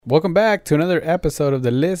Welcome back to another episode of the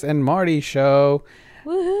Liz and Marty Show.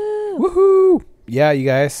 Woohoo! Woohoo! Yeah, you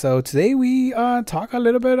guys. So today we talk a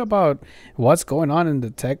little bit about what's going on in the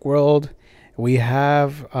tech world. We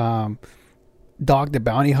have Dog the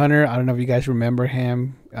Bounty Hunter. I don't know if you guys remember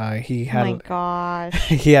him. He had Oh my gosh.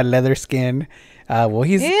 he had leather skin. Well,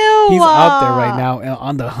 he's Ew. out there right now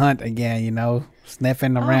on the hunt again. You know,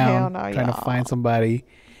 sniffing hell around, no, trying to y'all. find somebody.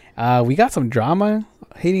 We got some drama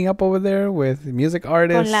heating up over there with music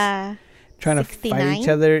artists Hola. trying to 69? fight each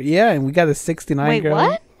other. Yeah, and we got a 69 Wait, girl.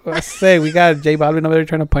 what? I say we got J Balvin over there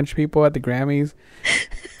trying to punch people at the Grammys.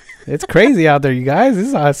 It's crazy out there, you guys. This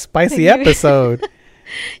is a spicy episode.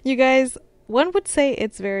 You guys, one would say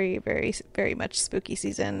it's very, very, very much spooky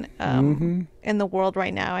season in the world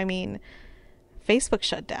right now. I mean, Facebook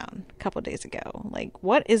shut down a couple of days ago. Like,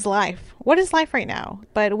 what is life? What is life right now?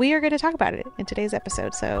 But we are going to talk about it in today's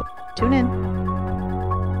episode, so tune in.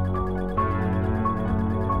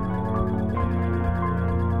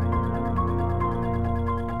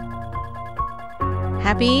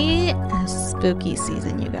 Happy spooky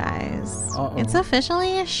season, you guys. Uh-oh. It's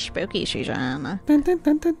officially a spooky season. Dun, dun,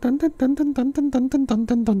 dun, dun, dun, dun, dun, dun, dun, dun, dun, dun,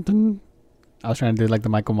 dun, dun, dun. I was trying to do like the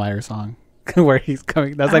Michael Myers song where he's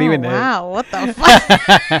coming. That's not even it. Wow, what the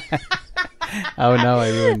fuck? Oh no, I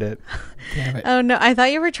ruined it. Damn it. Oh no, I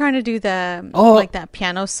thought you were trying to do the Oh. like that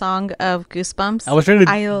piano song of Goosebumps. I was trying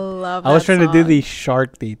to. I love that I was trying to do song. the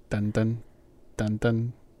shark, the dun dun dun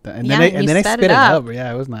dun, dun and Yeah, then you I sped spit it it up. up.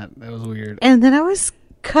 Yeah, it was not. That was weird. And then I was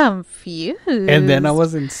confused. And then I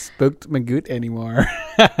wasn't spooked Magoot anymore.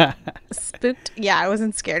 spooked. Yeah, I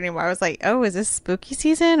wasn't scared anymore. I was like, oh, is this spooky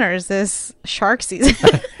season or is this shark season?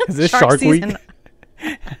 Is this Shark Week?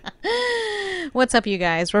 What's up, you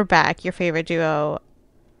guys? We're back. Your favorite duo,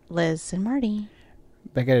 Liz and Marty.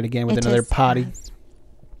 Back at it again with It another is potty. us.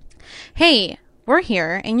 Hey, we're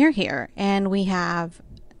here and you're here, and we have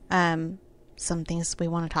some things we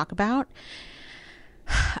want to talk about.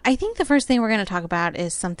 I think the first thing we're going to talk about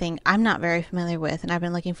is something I'm not very familiar with, and I've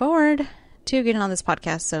been looking forward to getting on this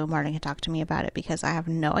podcast so Martin can talk to me about it because I have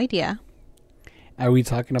no idea. Are we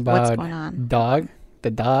talking about What's going on? Dog?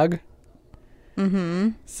 The dog? Mm-hmm.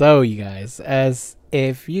 So, you guys, as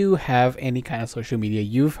if you have any kind of social media,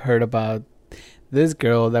 you've heard about this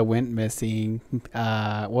girl that went missing.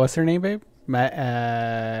 What's her name, babe?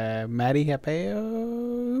 Maddie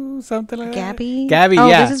Hapeo? Something like Gabby? that? Gabby, oh,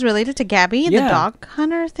 yeah. this is related to Gabby, Yeah. the dog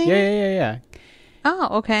hunter thing? Yeah.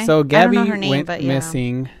 Oh, okay. So, Gabby I don't know her name, went but yeah.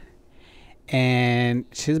 missing. And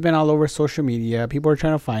she's been all over social media. People are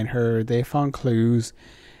trying to find her. They found clues.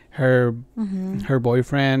 Her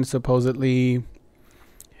boyfriend supposedly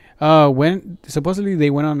they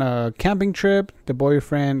went on a camping trip. The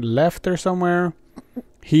boyfriend left her somewhere.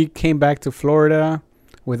 He came back to Florida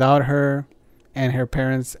without her, and her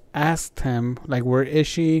parents asked him, like, where is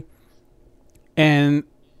she? And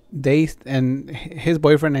his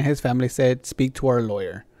boyfriend and his family said, speak to our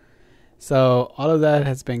lawyer. So all of that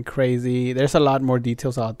has been crazy. There's a lot more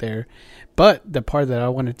details out there. But the part that I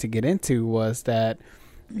wanted to get into was that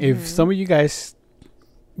if some of you guys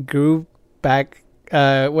grew back,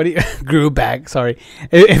 grew back, sorry.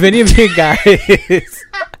 If any of you guys...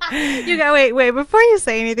 You got wait, before you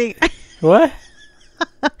say anything. What?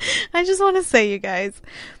 I just want to say, you guys.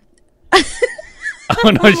 Oh, no,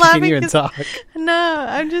 I'm she can't laughing even 'cause- talk. No,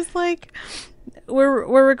 I'm just like, we're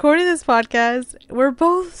recording this podcast. We're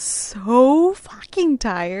both so fucking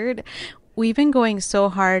tired. We've been going so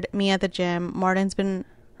hard. Me at the gym, Martin's been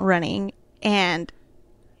running, and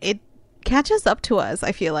it catches up to us,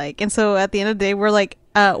 I feel like. And so at the end of the day, we're like,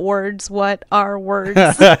 words, what are words?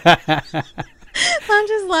 I'm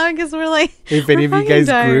just laughing because we're like, If any of we're you guys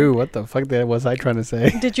fucking tired. grew, what the fuck was I trying to say?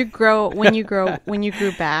 Did you grow when you grew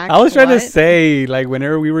back? I was trying to What? say, like,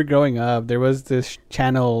 whenever we were growing up, there was this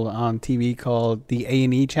channel on TV called the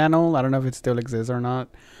A&E channel. I don't know if it still exists or not.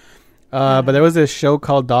 But there was this show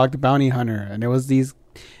called Dog the Bounty Hunter, and it was this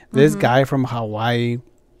guy from Hawaii.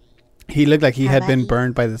 He looked like he had been Hawaii.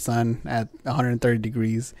 burned by the sun at 130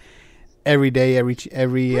 degrees every day,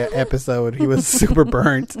 every episode. He was super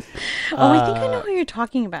burnt. Oh, I think I know who you're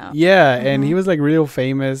talking about. Yeah, and he was like real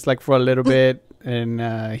famous, like for a little bit,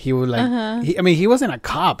 and he would like, he wasn't a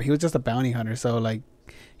cop; he was just a bounty hunter. So like,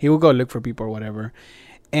 he would go look for people or whatever.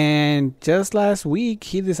 And just last week,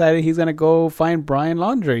 he decided he's gonna go find Brian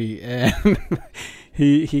Laundrie, and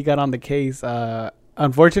he got on the case.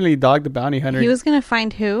 Unfortunately, Dog the Bounty Hunter. He was gonna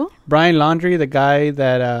find who? Brian Laundrie, the guy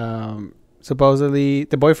that supposedly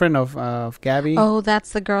the boyfriend of Gabby. Oh,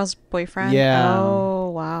 that's the girl's boyfriend. Yeah. Oh,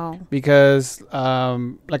 wow. Because,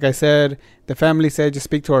 like I said, the family said just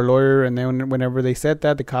speak to our lawyer, and then whenever they said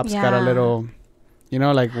that, the cops got a Yeah. little You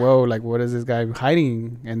know, like, whoa, like, what is this guy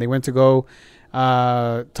hiding? And they went to go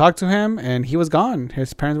talk to him, and he was gone.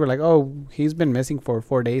 His parents were like, oh, he's been missing for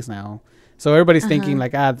 4 days now. So everybody's thinking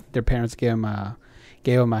like, their parents gave him a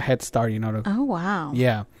head start, you know. Oh, wow.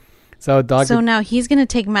 Yeah. So dog. So now he's gonna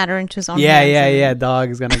take matter into his own hands. Yeah. Dog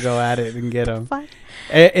is gonna go at it and get him.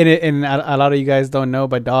 And a lot of you guys don't know,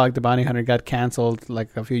 but Dog the Bounty Hunter got canceled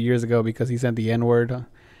like a few years ago because he sent the N-word.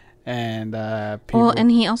 And people. Well, and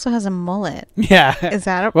he also has a mullet. Yeah. Is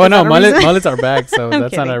that a well? No, reason? mullets are back, so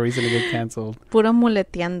that's kidding. not a reason to get canceled. Puro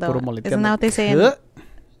muleteando. Isn't that what they say? Ew,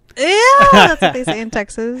 that's what they say in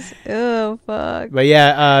Texas. Oh, fuck. But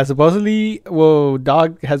yeah, supposedly,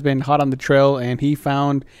 Dog has been hot on the trail, and he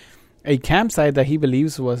found a campsite that he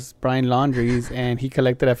believes was Brian Laundrie's, and he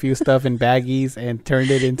collected a few stuff in baggies and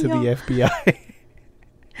turned it into the FBI.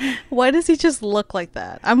 Why does he just look like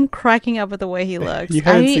that? I'm cracking up at the way he looks. You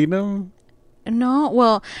haven't seen him? No.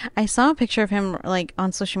 Well, I saw a picture of him like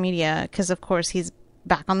on social media because, of course, he's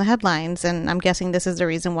back on the headlines, and I'm guessing this is the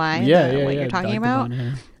reason why. What you're talking about.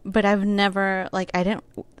 But I've never I didn't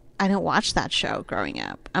watch that show growing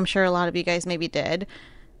up. I'm sure a lot of you guys maybe did.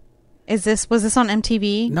 Was this on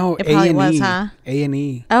MTV? No, it probably was, huh?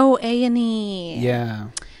 A&E. Oh, A&E. Yeah.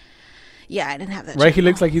 Yeah, I didn't have that. Right, channel. He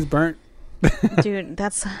looks like he's burnt. Dude,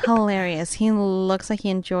 that's hilarious. He looks like he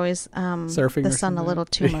enjoys surfing the sun a little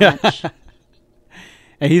too much.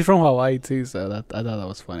 And he's from Hawaii too, so I thought that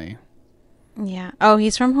was funny. Yeah. Oh,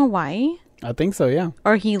 he's from Hawaii? I think so, yeah.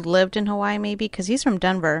 Or he lived in Hawaii maybe, because he's from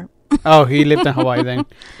Denver. Oh, he lived in Hawaii then.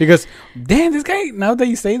 Because, damn, this guy, now that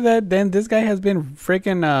you say that, then this guy has been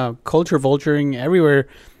freaking culture vulturing everywhere.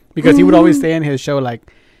 Because he would always say in his show, like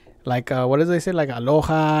what does they say? Like,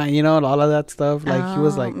 aloha, you know, all of that stuff. Like, he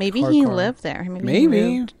was like, maybe hardcore. he lived there. Maybe he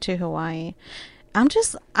moved to Hawaii. I'm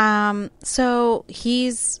just, so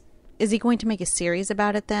is he going to make a series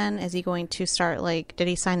about it then? Is he going to start, did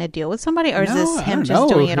he sign a deal with somebody? Or is this him just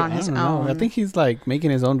doing it on his own? I think he's,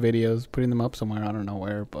 making his own videos, putting them up somewhere. I don't know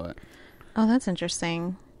where, but. Oh, that's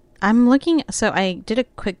interesting. I'm looking. So I did a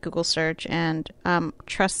quick Google search, and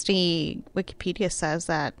trusty Wikipedia says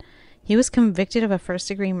that he was convicted of a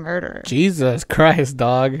first-degree murder. Jesus Christ,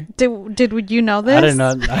 Dog. Did you know this? I did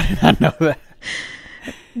not know that.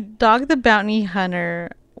 Dog the Bounty Hunter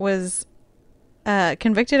was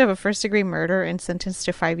convicted of a first-degree murder and sentenced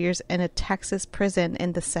to 5 years in a Texas prison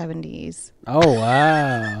in the 70s. Oh,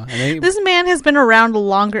 wow. This man has been around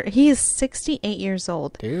longer. He is 68 years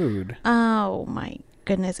old. Dude. Oh, my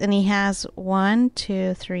goodness. And he has 1,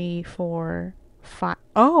 2, 3, 4, 5.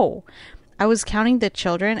 Oh, I was counting the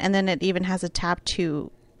children, and then it even has a tab to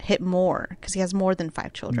hit more because he has more than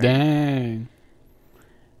 5 children. Dang.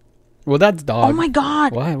 Well, that's Dog. Oh, my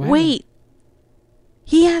God. Why? Wait.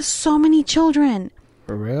 He has so many children.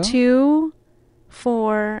 For real? 2,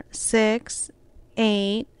 4, 6,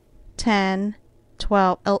 8, 10,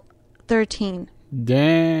 12, 13.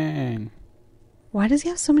 Dang. Why does he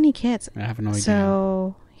have so many kids? I have no idea.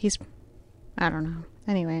 So I don't know.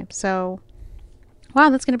 Anyway, so wow,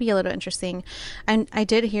 that's going to be a little interesting. And I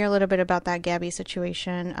did hear a little bit about that Gabby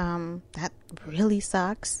situation. That really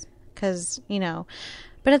sucks because,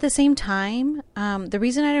 but at the same time, the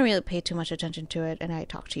reason I didn't really pay too much attention to it, and I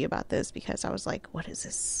talked to you about this because I was like, what is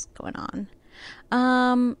this going on?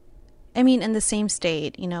 I mean, in the same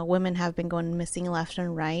state, women have been going missing left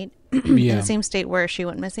and right. In the same state where she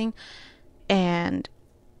went missing, and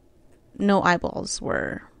no eyeballs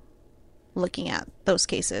were looking at those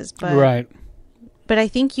cases. But, right. But I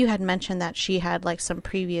think you had mentioned that she had some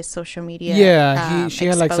previous social media. Yeah, she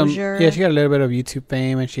had exposure. Yeah, she had a little bit of YouTube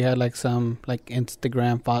fame, and she had some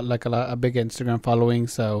Instagram, a big Instagram following.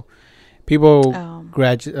 So people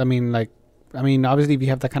obviously, if you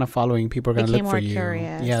have that kind of following, people are gonna look for you.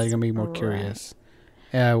 Curious. Yeah, they're gonna be more curious.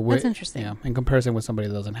 Yeah, that's interesting. Yeah, in comparison with somebody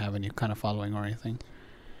that doesn't have any kind of following or anything.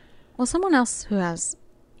 Well, someone else who has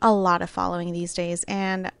a lot of following these days,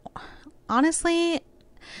 and honestly,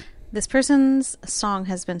 this person's song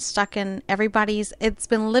has been stuck in it's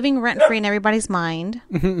been living rent-free in everybody's mind.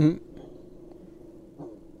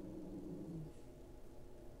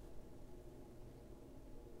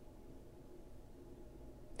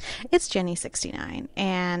 It's Jenny69.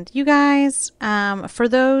 And you guys, for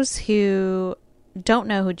those who don't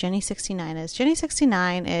know who Jenny69 is,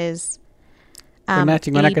 Jenny69 is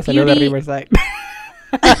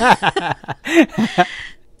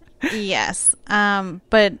yes.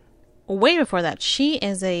 But way before that, she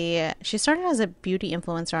started as a beauty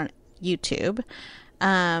influencer on YouTube.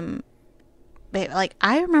 I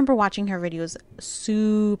remember watching her videos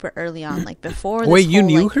super early on, before this. Wait, you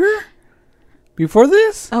knew her before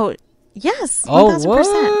this? Oh, yes. 1000%. Oh, what?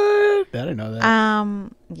 I didn't know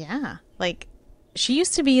that. Yeah. she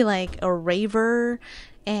used to be like a raver,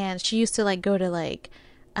 and she used to like go to like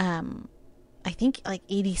I think like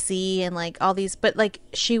EDC and like all these, but like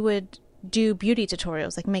she would do beauty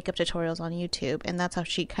tutorials, like makeup tutorials on YouTube, and that's how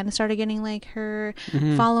she kind of started getting like her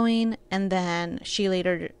following. And then she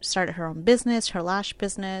later started her own business, her lash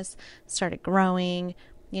business, started growing.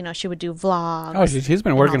 You know, she would do vlogs. Oh, she's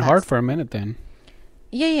been working hard for a minute then.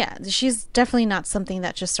 Yeah. She's definitely not something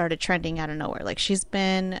that just started trending out of nowhere. Like, she's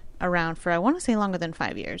been around for, I want to say, longer than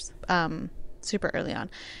 5 years. Super early on.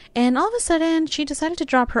 And all of a sudden, she decided to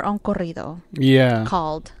drop her own corrido. Yeah.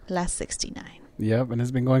 Called La 69. Yep, and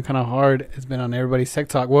it's been going kind of hard. It's been on everybody's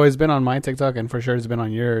TikTok. Well, it's been on my TikTok, and for sure it's been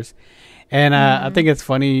on yours. And I think it's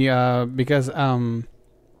funny because I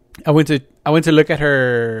went to look at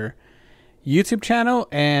her YouTube channel,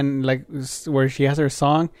 and like where she has her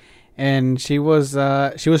song, and she was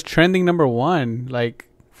trending #1 like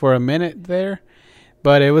for a minute there.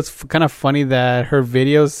 But it was kind of funny that her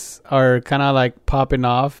videos are kind of like popping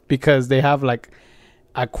off because they have like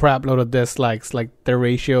a crap load of dislikes. Like their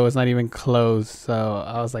ratio is not even close. So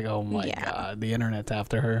I was like, oh my God, the internet's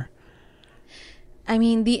after her. I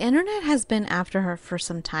mean, the internet has been after her for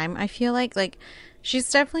some time. I feel like she's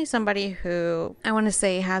definitely somebody who I want to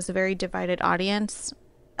say has a very divided audience.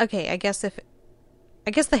 Okay, I guess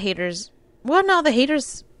the haters. Well, no, the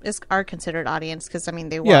haters are considered audience because I mean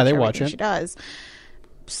they watch everything she does.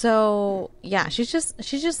 So yeah, she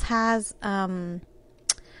just has a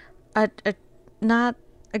not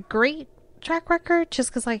a great track record just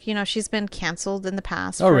because like, you know, she's been canceled in the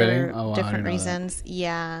past for different reasons.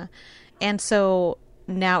 Yeah, and so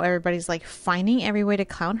now everybody's like finding every way to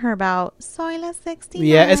clown her about Soy La 69.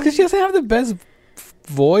 Yeah, it's because she doesn't have the best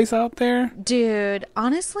voice out there, dude.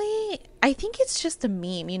 Honestly, I think it's just a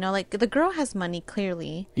meme, you know, like the girl has money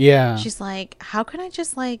clearly. Yeah, she's like, how can I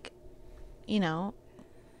just like, you know,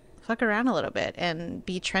 fuck around a little bit and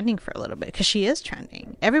be trending for a little bit, because she is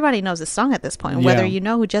trending. Everybody knows this song at this point, whether you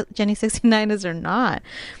know who Jenny 69 is or not.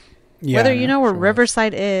 Whether you know where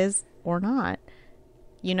Riverside is or not,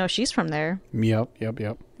 you know she's from there. Yep.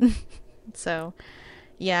 So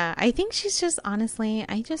yeah, I think she's just, honestly,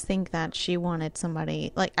 I just think that she wanted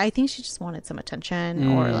somebody, like, I think she just wanted some attention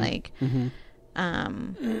or like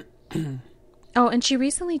oh, and she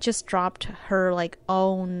recently just dropped her like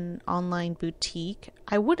own online boutique.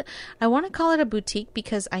 I want to call it a boutique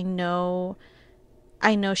because I know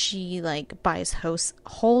she like buys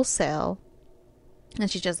wholesale, and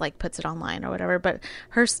she just like puts it online or whatever. But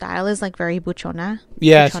her style is like very buchona.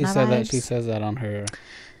 Yeah, buchona she said vibes. that. She says that on her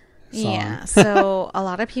song. Yeah. So a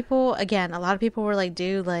lot of people were like,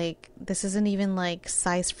 dude, like this isn't even like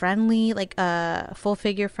size friendly, like full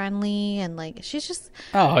figure friendly, and like she's just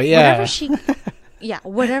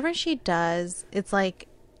whatever she does, it's like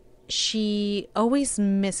she always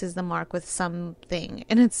misses the mark with something.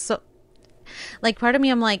 And it's so like, part of me,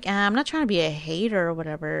 I'm like, I'm not trying to be a hater or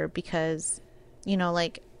whatever, because, you know,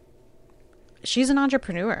 like, she's an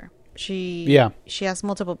entrepreneur. She has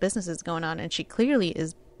multiple businesses going on, and she clearly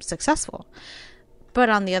is successful. But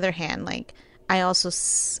on the other hand, like, I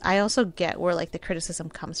also get where like the criticism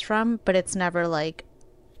comes from, but it's never like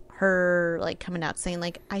her like coming out saying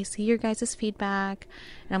like, I see your guys' feedback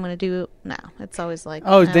and I'm gonna do. No, it's always like,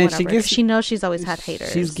 then she knows she's always had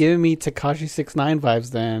haters. She's giving me Tekashi 6ix9ine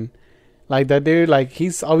vibes then. Like that dude, like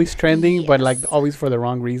he's always trending, but like always for the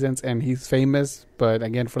wrong reasons, and he's famous, but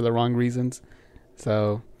again for the wrong reasons.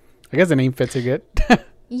 So I guess the name fits it good.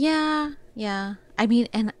 Yeah. I mean,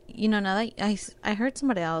 and you know, now that I heard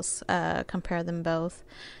somebody else compare them both,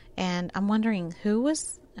 and I'm wondering who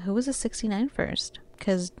was a 69 first,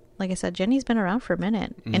 because like I said, Jenny's been around for a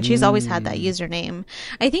minute, and she's always had that username.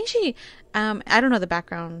 I think she, I don't know the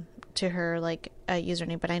background to her like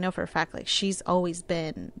username, but I know for a fact like she's always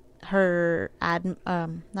been her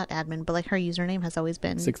not admin, but like her username has always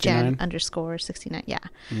been 69? Jen_69. Yeah.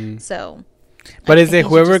 So. But is it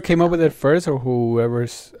whoever came up with it first, or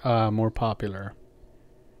whoever's more popular?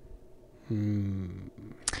 I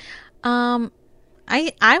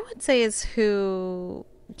would say is who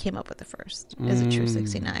came up with it first is a true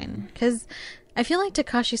 69, because I feel like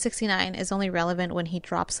Tekashi 69 is only relevant when he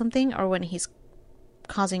drops something or when he's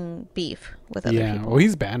causing beef with other people. Well,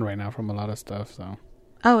 he's banned right now from a lot of stuff. So.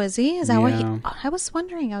 Oh, is he? Is that why he? Oh, I was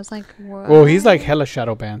wondering. I was like, what? Well, he's like hella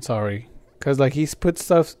shadow banned. Sorry. Because like he puts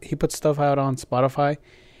stuff out on Spotify,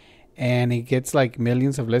 and he gets like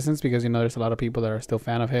millions of listens because, you know, there's a lot of people that are still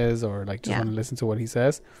fan of his or like just want to listen to what he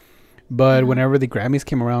says. But whenever the Grammys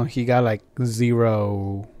came around, he got like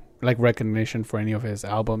zero like recognition for any of his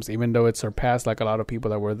albums, even though it surpassed like a lot of people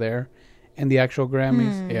that were there in the actual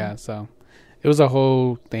Grammys. Yeah, so it was a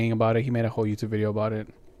whole thing about it. He made a whole YouTube video about it.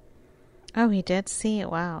 Oh, he did see it.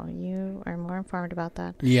 Wow, you are more informed about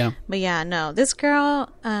that. Yeah. But yeah, no, this girl,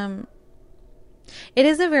 it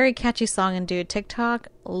is a very catchy song, and dude, TikTok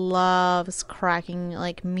loves cracking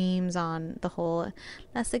like memes on the whole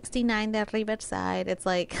La 69 de Riverside. It's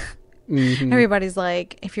like everybody's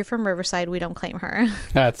like, if you're from Riverside, we don't claim her.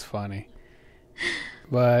 That's funny.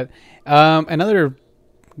 But another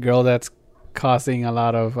girl that's causing a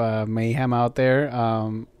lot of mayhem out there,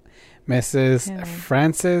 Mrs.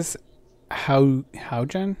 Frances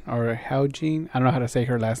Haugen or Haugen. I don't know how to say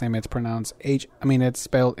her last name. It's pronounced it's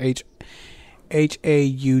spelled Haugen.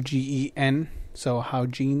 So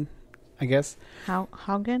Haugen, I guess.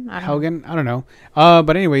 Haugen? Haugen? I don't know.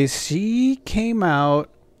 But anyways, she came out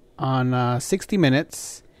on 60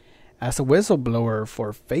 Minutes as a whistleblower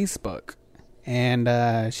for Facebook.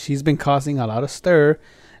 And she's been causing a lot of stir,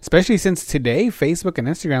 especially since today Facebook and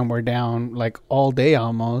Instagram were down like all day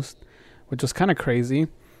almost, which was kind of crazy.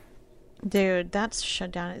 Dude, that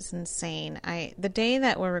shutdown is insane. The day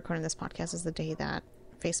that we're recording this podcast is the day that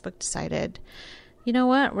Facebook decided, you know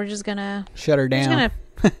what, we're just gonna shut her down.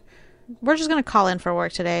 We're just gonna call in for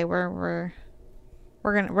work today. We're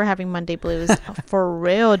having Monday blues for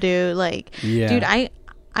real, dude. Like, yeah. Dude, I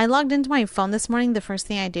logged into my phone this morning. The first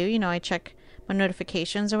thing I do, I check my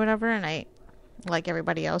notifications or whatever, and I, like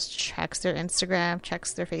everybody else, checks their Instagram,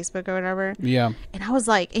 checks their Facebook or whatever. Yeah. And I was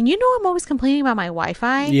like, and I'm always complaining about my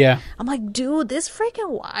Wi-Fi. Yeah. I'm like, dude, this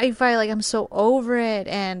freaking Wi-Fi, like, I'm so over it.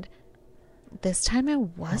 And this time it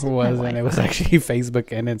wasn't. It was actually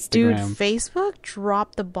Facebook and Instagram. Dude, Facebook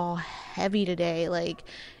dropped the ball heavy today. Like,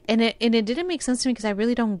 and it didn't make sense to me because I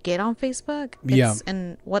really don't get on Facebook.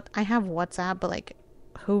 And I have WhatsApp, but like,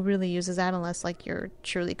 who really uses that unless like you're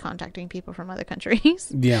truly contacting people from other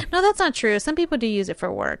countries? Yeah. No, that's not true. Some people do use it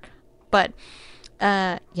for work, but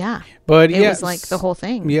yeah. But it was like the whole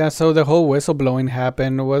thing. Yeah. So the whole whistleblowing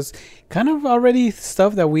happened was kind of already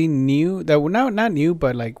stuff that we knew, that not new,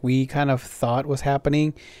 but like we kind of thought was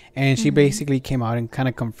happening. And she basically came out and kind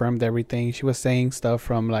of confirmed everything. She was saying stuff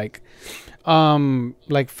from like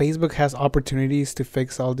Facebook has opportunities to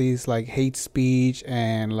fix all these like hate speech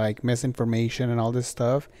and like misinformation and all this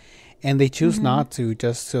stuff, and they choose not to,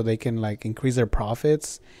 just so they can like increase their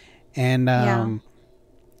profits. And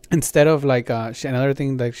instead of like another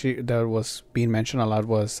thing that was being mentioned a lot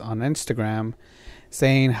was on Instagram,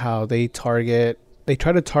 saying how they try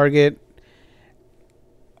to target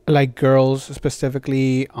like girls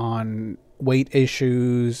specifically on weight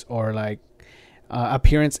issues or like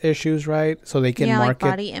appearance issues, right? So they can market like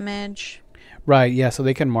body image, right? Yeah, so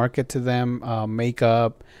they can market to them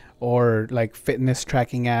makeup or like fitness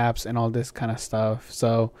tracking apps and all this kind of stuff.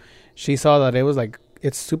 So she saw that it was like,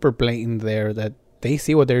 it's super blatant there that they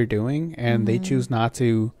see what they're doing and they choose not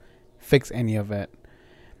to fix any of it.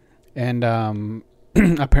 And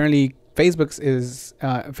apparently Facebook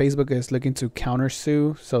is looking to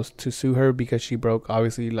countersue, so to sue her because she broke,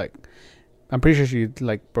 obviously, like, I'm pretty sure she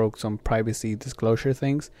like broke some privacy disclosure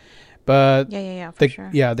things. But for sure.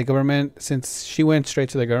 Yeah, the government, since she went straight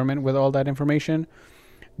to the government with all that information,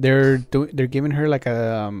 they're giving her like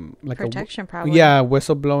a protection, probably. Yeah,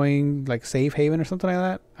 whistleblowing like safe haven or something like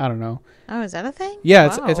that. I don't know. Oh, is that a thing?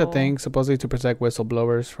 Yeah, it's a thing, supposedly to protect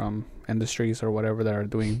whistleblowers from industries or whatever that are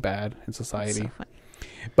doing bad in society. That's so funny.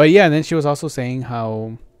 But yeah, and then she was also saying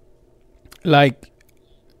how, like,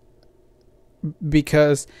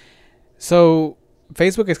 because so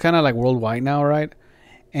Facebook is kind of like worldwide now, right?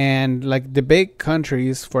 And like the big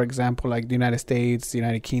countries, for example, like the United States, the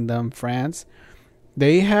United Kingdom, France,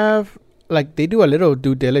 they have like, they do a little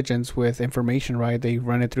due diligence with information, right? They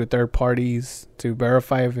run it through third parties to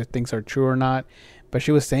verify if things are true or not. But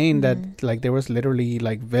she was saying that like there was literally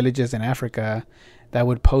like villages in Africa that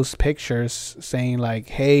would post pictures saying like,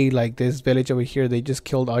 hey, like this village over here, they just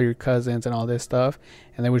killed all your cousins and all this stuff.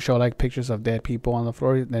 And they would show like pictures of dead people on the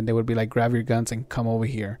floor. And then they would be like, grab your guns and come over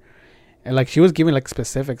here. And like, she was giving like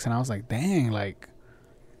specifics, and I was like, dang, like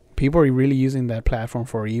people are really using that platform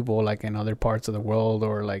for evil, like in other parts of the world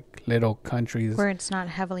or like little countries where it's not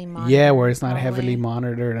heavily monitored. Yeah, where it's not heavily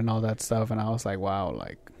monitored and all that stuff. And I was like, wow,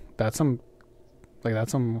 like that's some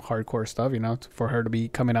hardcore stuff, for her to be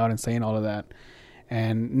coming out and saying all of that.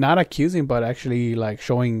 And not accusing, but actually like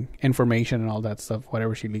showing information and all that stuff.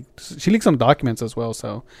 Whatever she leaked some documents as well.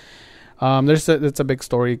 So it's a big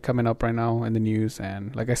story coming up right now in the news.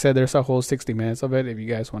 And like I said, there's a whole 60 minutes of it if you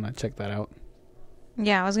guys want to check that out.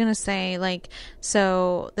 Yeah, I was gonna say, like,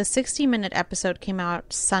 so the 60-minute episode came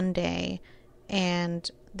out Sunday, and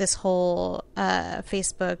this whole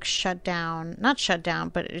Facebook not shut down,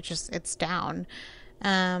 but it's down.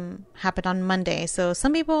 Happened on Monday. So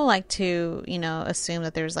some people like to, assume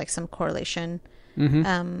that there's like some correlation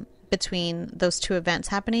between those two events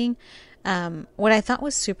happening. What I thought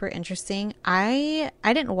was super interesting, I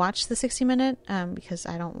didn't watch the 60-minute because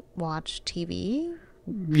I don't watch TV.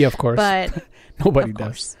 Yeah, of course. But nobody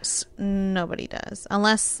does. Nobody does.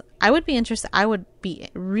 Unless I would be interested. I would be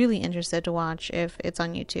really interested to watch if it's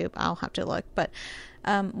on YouTube. I'll have to look. But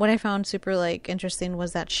what I found super like interesting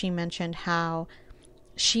was that she mentioned how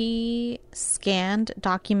she scanned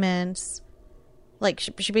documents. Like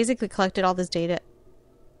she basically collected all this data.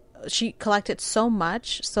 She collected so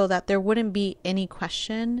much so that there wouldn't be any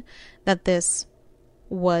question that this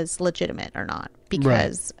was legitimate or not,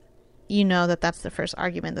 because you know that's the first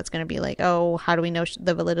argument that's going to be like, oh, how do we know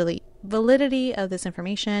the validity of this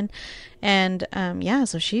information? And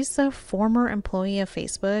so she's a former employee of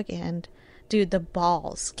Facebook, and dude, the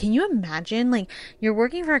balls. Can you imagine, like, you're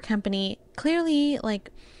working for a company, clearly,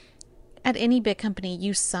 like, at any big company,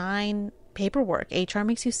 you sign paperwork. HR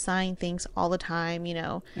makes you sign things all the time, you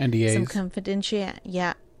know. NDAs. Some confidential,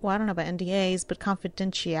 well, I don't know about NDAs, but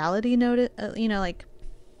confidentiality notice, you know, like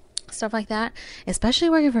stuff like that. Especially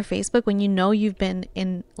working for Facebook when you know you've been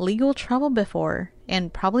in legal trouble before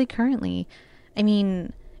and probably currently. I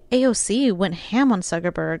mean, AOC went ham on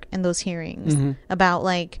Zuckerberg in those hearings about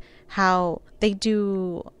like how they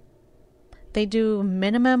do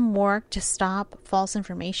minimum work to stop false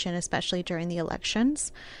information, especially during the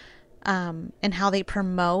elections. And how they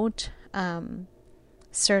promote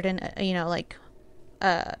certain, you know, like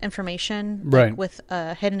information like with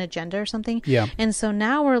a hidden agenda or something. Yeah. And so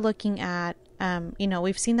now we're looking at, you know,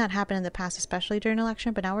 we've seen that happen in the past, especially during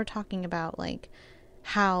election. But now we're talking about like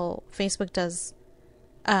how Facebook does,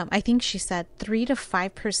 I think she said 3 to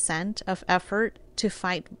 5% of effort to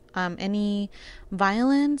fight any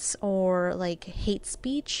violence or like hate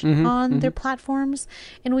speech on their platforms.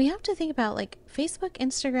 And we have to think about like Facebook,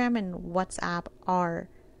 Instagram, and WhatsApp are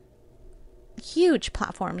huge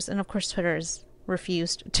platforms. And of course, Twitter's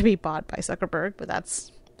refused to be bought by Zuckerberg, but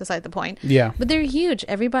that's beside the point. Yeah. But they're huge.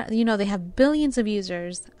 Everybody, you know, they have billions of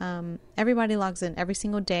users. Everybody logs in every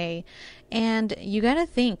single day. And you got to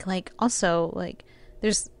think like also like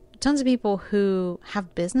there's tons of people who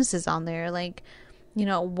have businesses on there. Like, you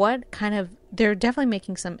know, what kind of, they're definitely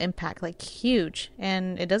making some impact, like huge.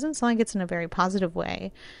 And it doesn't sound like it's in a very positive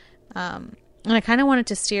way. And I kind of wanted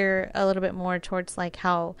to steer a little bit more towards like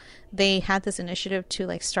how they had this initiative to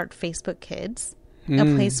like start Facebook Kids, a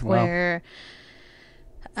place where,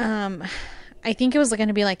 I think it was going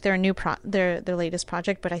to be like their new their latest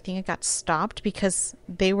project, but I think it got stopped because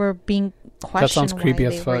they were being questioned why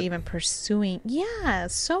they were even pursuing. Yeah,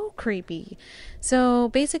 so creepy. So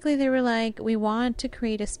basically, they were like, "We want to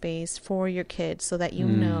create a space for your kids so that you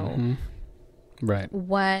know,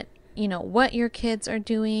 what your kids are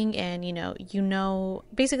doing, and you know,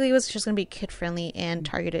 basically, it was just going to be kid friendly and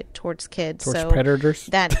targeted towards kids, towards predators."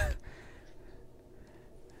 That.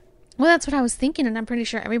 Well, that's what I was thinking, and I'm pretty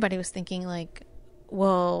sure everybody was thinking, like,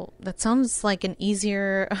 well, that sounds like an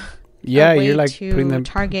easier way you're like to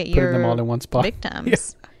target your them all in one spot.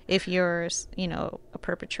 victims if you're, you know, a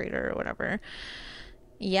perpetrator or whatever.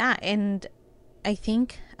 Yeah, and I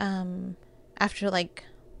think after, like,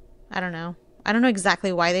 I don't know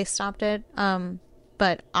exactly why they stopped it,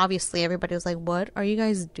 but obviously everybody was like, what are you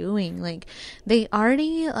guys doing? Like, they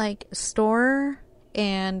already, like, store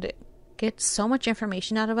and get so much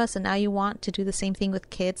information out of us, and now you want to do the same thing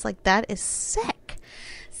with kids. Like, that is sick.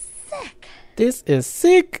 This is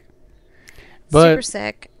sick. But super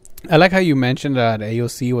sick. I like how you mentioned that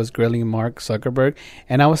AOC was grilling Mark Zuckerberg,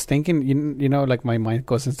 and I was thinking, you know, like my mind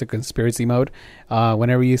goes into conspiracy mode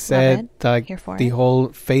whenever you said like the whole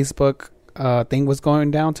Facebook thing was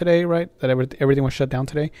going down today, right? That everything was shut down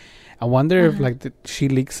today. I wonder if like she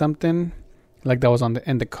leaked something like that was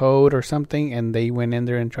in the code or something, and they went in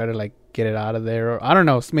there and tried to like get it out of there, or I don't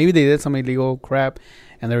know, maybe they did some illegal crap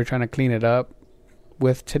and they were trying to clean it up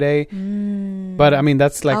with today. But I mean,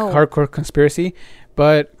 that's like hardcore conspiracy.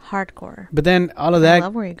 But hardcore. But then all of that, I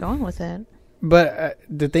love where you're going with it. But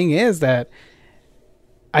the thing is that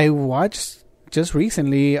I watched just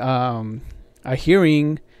recently a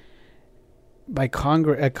hearing by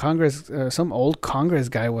Congress. Some old Congress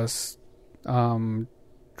guy was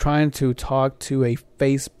trying to talk to a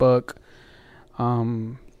Facebook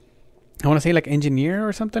I want to say like engineer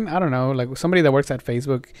or something. I don't know, like somebody that works at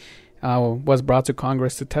Facebook was brought to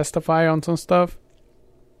Congress to testify on some stuff,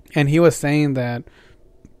 and he was saying that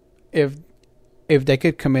if they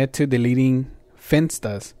could commit to deleting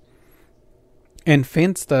Finstas, and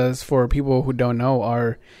Finstas, for people who don't know,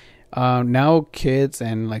 are now kids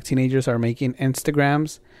and like teenagers are making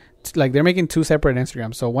Instagrams. Like, they're making 2 separate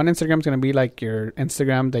Instagrams. So one Instagram is going to be like your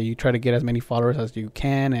Instagram that you try to get as many followers as you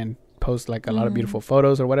can and post like a lot of beautiful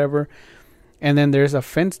photos or whatever. And then there's a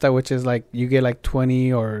Finsta, which is like you get like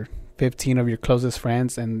 20 or 15 of your closest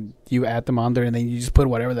friends and you add them on there, and then you just put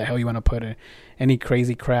whatever the hell you want to put in, any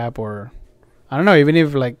crazy crap, or I don't know, even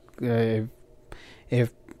if like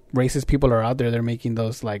if racist people are out there, they're making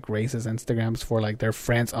those like racist Instagrams for like their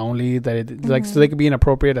friends only, that it like so they could be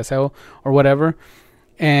inappropriate as hell or whatever.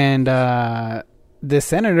 And the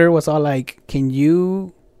senator was all like, can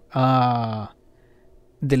you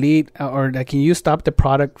delete or can you stop the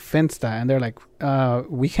product Finsta? And they're like,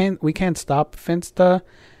 we can't stop Finsta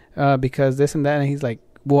because this and that. And he's like,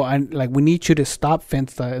 well, we need you to stop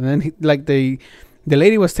Finsta. And then the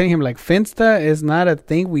lady was telling him like, Finsta is not a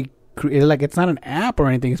thing like it's not an app or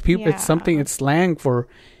anything. It's people. Yeah. It's something. It's slang for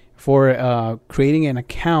creating an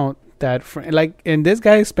account that and this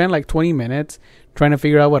guy spent like 20 minutes trying to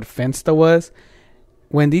figure out what Finsta was,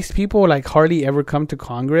 when these people like hardly ever come to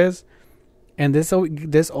Congress. And this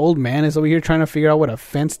old man is over here trying to figure out what a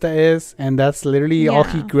Finsta is, and that's literally all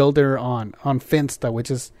he grilled her on Finsta,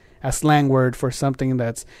 which is a slang word for something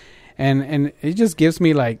that's, and it just gives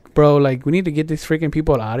me like, bro, like we need to get these freaking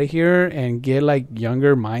people out of here and get like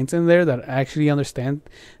younger minds in there that actually understand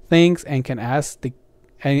things and can ask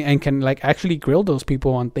and can like actually grill those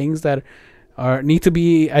people on things that need to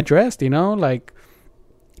be addressed, you know, like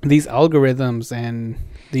these algorithms and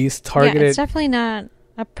these targeted. Yeah, it's definitely not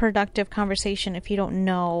a productive conversation if you don't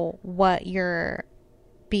know what you're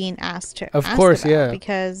being asked to. Of course, yeah,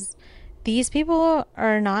 because these people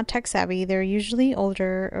are not tech savvy. They're usually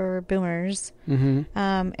older or boomers,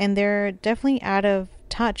 and they're definitely out of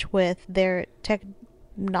touch with their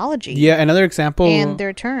technology. Yeah, another example and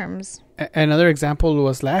their terms. Another example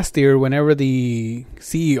was last year, whenever the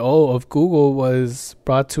CEO of Google was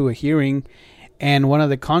brought to a hearing, and one of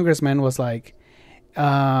the congressmen was like,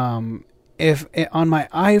 if on my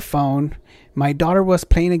iPhone, my daughter was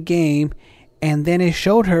playing a game and then it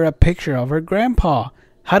showed her a picture of her grandpa,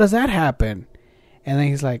 how does that happen? And then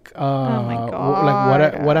he's like, oh my God.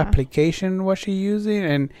 Like what application was she using?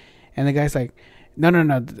 And the guy's like,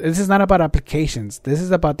 no, this is not about applications. This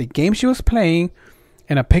is about the game she was playing,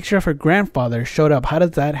 and a picture of her grandfather showed up. How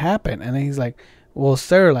does that happen? And then he's like, well,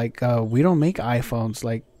 sir, like we don't make iPhones.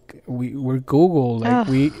 Like we're Google.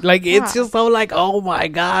 Like it's just so like, oh my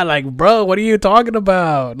God, like bro, what are you talking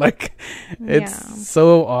about? Like it's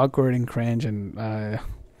so awkward and cringe, and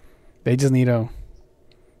they just need to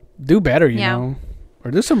do better, you know,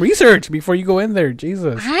 or do some research before you go in there.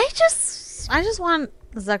 Jesus, I just want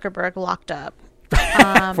Zuckerberg locked up.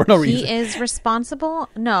 For no reason. He is responsible.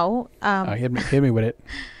 No. Hit me with it.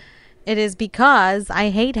 It is because I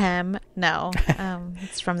hate him. No.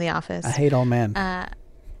 It's from The Office. I hate all men.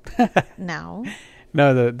 No.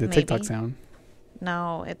 No, the TikTok sound.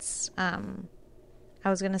 No, it's I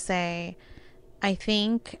was gonna say, I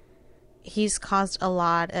think he's caused a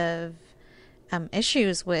lot of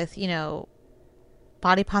issues with, you know,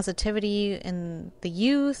 body positivity in the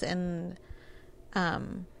youth, and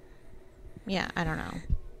yeah, I don't know.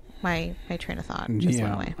 My train of thought just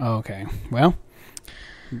went away. Oh, okay. Well,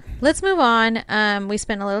 let's move on. We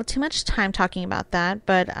spent a little too much time talking about that,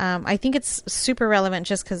 but I think it's super relevant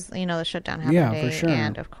just because, you know, the shutdown happened today, for sure.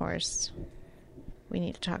 And of course, we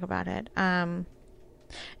need to talk about it.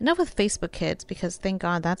 Enough with Facebook Kids, because thank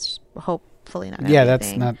God that's hopefully not. Yeah,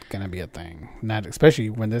 that's not gonna be a thing. Not especially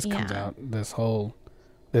when this comes out. This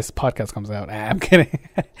podcast comes out. I'm kidding.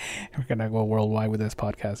 We're gonna go worldwide with this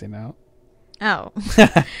podcast, you know. Oh.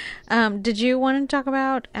 Did you want to talk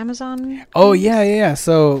about Amazon? Oh, yeah.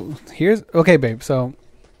 So okay, babe. So,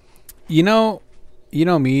 you know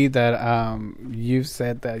me, that you've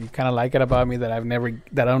said that you kind of like it about me, that I'm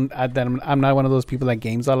not one of those people that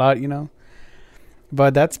games a lot, you know.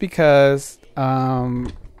 But that's because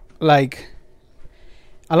like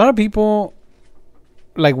a lot of people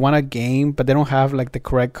like want a game, but they don't have like the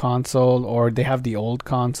correct console, or they have the old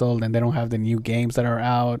console and they don't have the new games that are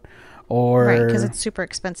out. Or because it's super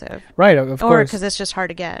expensive. Right, of course. Or because it's just hard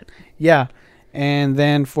to get. Yeah. And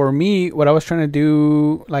then for me, what I was trying to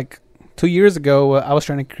do, like 2 years ago, I was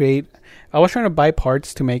trying to buy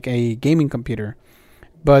parts to make a gaming computer.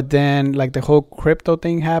 But then like the whole crypto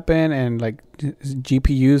thing happened, and like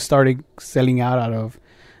GPUs started selling out of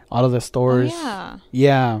all of the stores. Oh, yeah.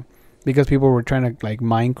 Yeah. Because people were trying to like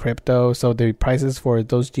mine crypto. So the prices for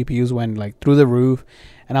those GPUs went like through the roof.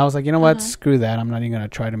 And I was like, you know what? Screw that. I'm not even going to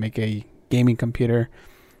try to make a gaming computer.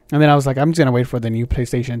 And then I was like, I'm just going to wait for the new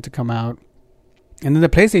PlayStation to come out. And then the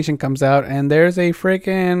PlayStation comes out, and there's a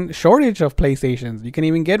freaking shortage of PlayStations. You can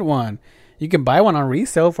even get one. You can buy one on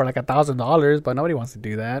resale for like $1,000, but nobody wants to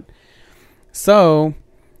do that. So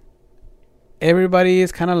everybody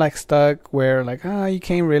is kind of like stuck where like, you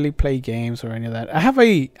can't really play games or any of that. I have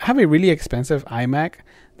a really expensive iMac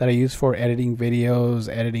that I use for editing videos,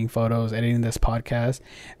 editing photos, editing this podcast.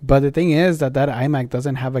 But the thing is that iMac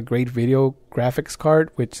doesn't have a great video graphics card,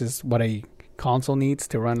 which is what a console needs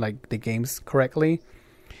to run like the games correctly.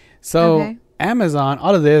 So Amazon,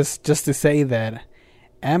 all of this just to say that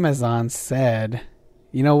Amazon said,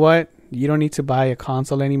 you know what? You don't need to buy a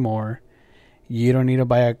console anymore. You don't need to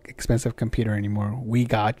buy an expensive computer anymore. We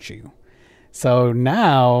got you. So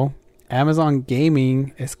now Amazon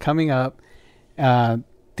Gaming is coming up.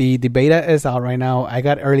 The beta is out right now. I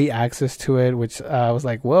got early access to it, which I was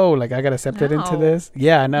like, whoa, like I got accepted into this.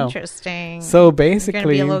 Yeah, I know. Interesting. So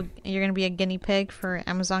basically, you're gonna be a guinea pig for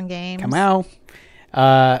Amazon Games. Come out.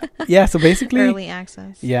 Yeah. So basically, early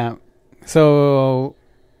access. Yeah. So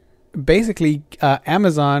basically,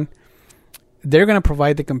 Amazon, they're gonna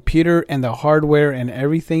provide the computer and the hardware and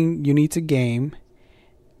everything you need to game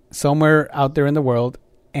somewhere out there in the world.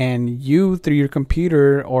 And you, through your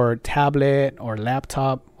computer or tablet or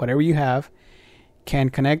laptop, whatever you have, can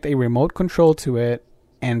connect a remote control to it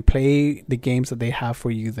and play the games that they have for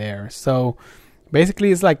you there. So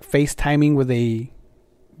basically, it's like FaceTiming with a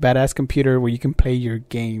badass computer where you can play your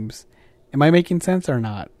games. Am I making sense or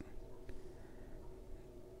not,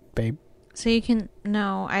 babe? So you can...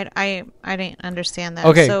 No, I didn't understand that.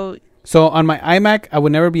 Okay. So on my iMac, I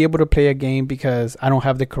would never be able to play a game because I don't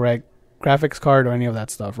have the correct graphics card or any of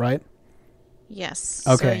that stuff, right? Yes.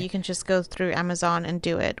 Okay. So you can just go through Amazon and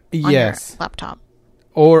do it on your laptop.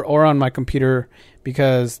 Or on my computer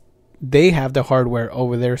because they have the hardware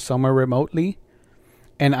over there somewhere remotely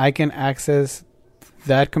and I can access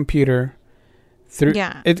that computer through...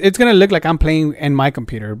 Yeah. It's going to look like I'm playing in my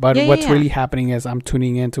computer, but what's really happening is I'm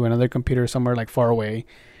tuning into another computer somewhere like far away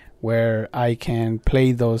where I can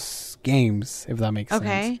play those games, if that makes sense.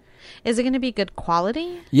 Okay. Is it going to be good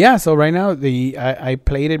quality? Yeah, so right now I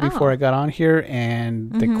played it before I got on here,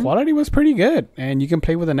 and the quality was pretty good. And you can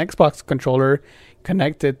play with an Xbox controller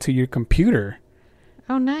connected to your computer.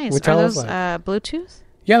 Oh, nice. Are those Bluetooth?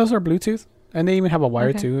 Yeah, those are Bluetooth. And they even have a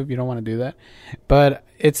wire too if you don't want to do that. But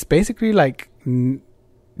it's basically like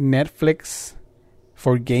Netflix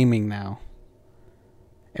for gaming now,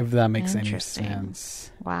 if that makes any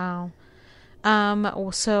sense. Wow.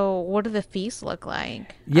 So what do the fees look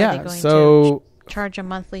like? Yeah, are they going to charge a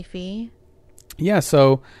monthly fee? Yeah,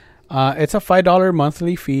 so it's a $5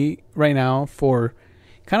 monthly fee right now for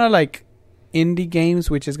kind of like indie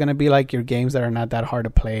games, which is going to be like your games that are not that hard to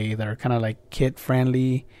play, that are kind of like kid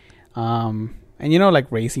friendly, and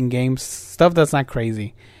like racing games, stuff that's not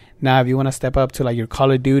crazy. Now, if you want to step up to like your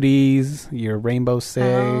Call of Duties, your Rainbow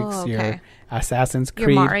Six, your Assassin's Creed,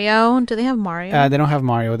 your Mario. Do they have Mario? They don't have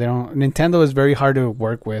Mario. They don't. Nintendo is very hard to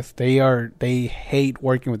work with. They hate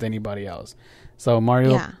working with anybody else. So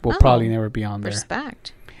Mario will probably never be on there.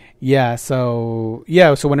 Respect. Yeah. So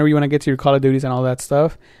whenever you want to get to your Call of Duties and all that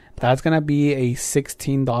stuff, that's gonna be a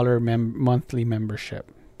 $16 monthly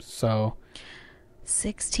membership. So.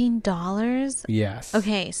 $16? Yes.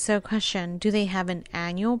 Okay, so question. Do they have an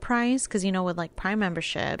annual price? Because, with like Prime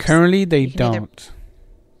memberships. Currently, they don't.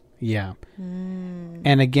 Yeah.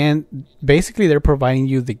 And again, basically, they're providing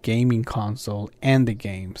you the gaming console and the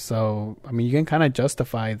game. So, I mean, you can kind of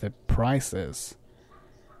justify the prices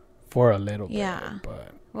for a little bit. Yeah.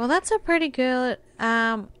 But. Well, that's a pretty good...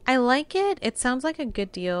 I like it. It sounds like a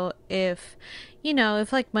good deal if...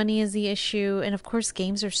 if like money is the issue, and of course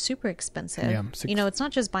games are super expensive. Yeah, it's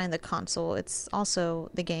not just buying the console, it's also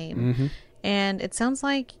the game. Mm-hmm. And it sounds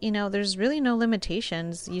like, there's really no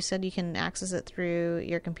limitations. You said you can access it through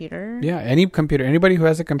your computer. Yeah, any computer. Anybody who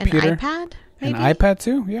has a computer. An iPad, maybe? An iPad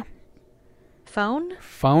too, yeah.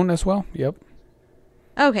 Phone as well, yep.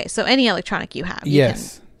 Okay, so any electronic you have.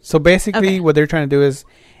 Yes. So basically what they're trying to do is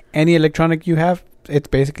any electronic you have, it's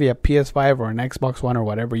basically a PS5 or an Xbox One or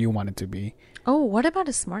whatever you want it to be. Oh, what about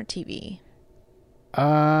a smart TV?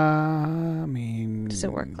 I mean... Does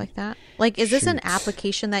it work like that? Like, is this an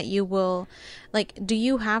application that you will... Like, do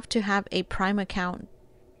you have to have a Prime account?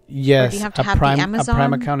 Yes, or do you have to have the Amazon? A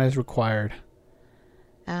Prime account is required.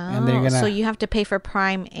 Oh, and so you have to pay for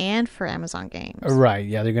Prime and for Amazon games. Right,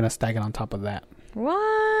 yeah, they're going to stack it on top of that.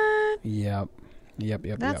 What? Yep.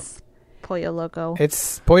 That's Pollo Loco.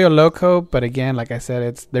 It's Pollo Loco, but again, like I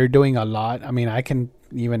said, they're doing a lot. I mean, I can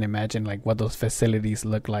even imagine like what those facilities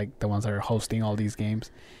look like, the ones that are hosting all these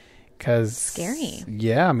games. Scary.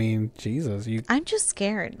 Yeah, I mean, Jesus. I'm just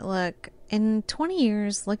scared. Look, in 20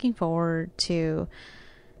 years, looking forward to,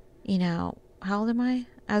 how old am I?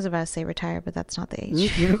 I was about to say retire, but that's not the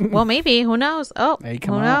age. Well, maybe. Who knows? Oh, hey,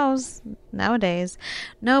 who knows? nowadays.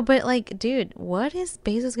 No, but like, dude, what is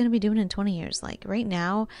Bezos going to be doing in 20 years? Like right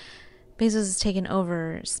now, Bezos has taken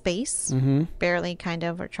over space. Mm-hmm. Barely, kind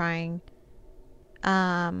of, or trying.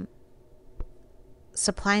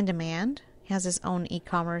 Supply and demand. He has his own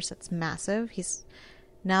e-commerce that's massive.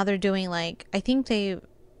 Now they're doing like, I think they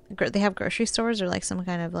have grocery stores or like some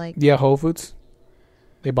kind of like, Yeah, Whole Foods.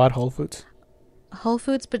 They bought Whole Foods. Whole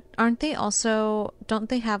Foods, but don't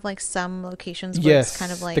they have like some locations where Yes, it's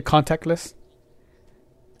kind of like the contactless.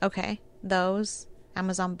 Okay, those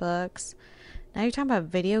Amazon Books. Now you're talking about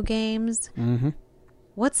video games. Mm-hmm.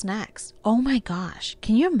 What's next? Oh my gosh,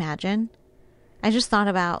 can you imagine? I just thought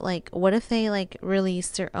about like, what if they like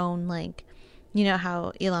released their own, like, you know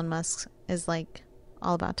how Elon Musk is like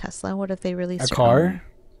all about Tesla. What if they released a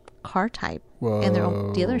car type Whoa. in their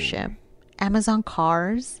own dealership? Amazon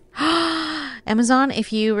cars. Amazon,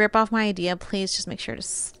 if you rip off my idea, please just make sure to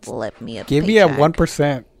slip me a Give paycheck. me a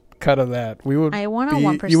 1% cut of that. We would. I want a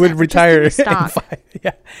 1%. You would retire in stock. 5.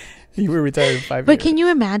 Yeah, you would retire in 5 But years. can you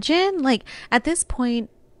imagine? Like at this point,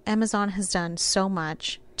 Amazon has done so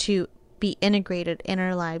much to be integrated in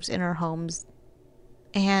our lives, in our homes,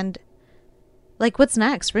 and like, what's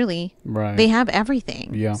next? Really, Right? They have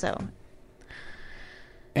everything. Yeah. So.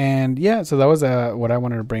 And yeah, so that was what I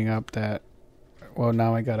wanted to bring up. That, well,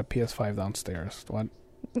 now I got a PS5 downstairs.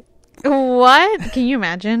 What? Can you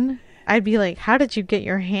imagine? I'd be like, how did you get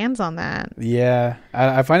your hands on that? Yeah,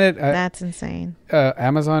 I find it. That's insane.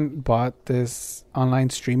 Amazon bought this online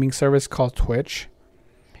streaming service called Twitch.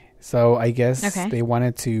 So I guess they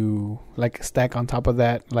wanted to like stack on top of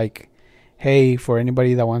that, like, hey, for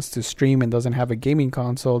anybody that wants to stream and doesn't have a gaming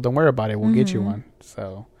console, don't worry about it. We'll get you one.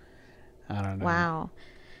 So I don't know. Wow.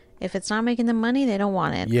 If it's not making them money, they don't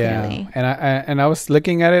want it. Yeah. Clearly. And I was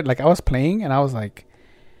looking at it, like I was playing and I was like,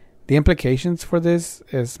 the implications for this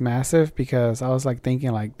is massive, because I was like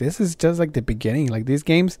thinking like, this is just like the beginning. Like these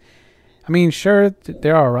games, I mean, sure,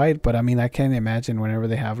 they're all right, but I mean, I can't imagine whenever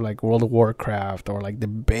they have like World of Warcraft or like the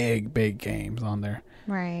big games on there.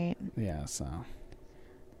 Right. Yeah, so.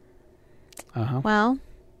 Well,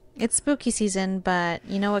 it's spooky season, but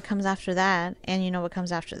you know what comes after that, and you know what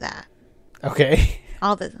comes after that. Okay.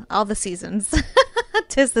 All the seasons.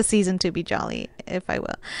 'Tis the season to be jolly, if I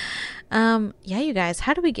will. Yeah, you guys,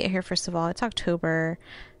 how do we get here? First of all, it's October,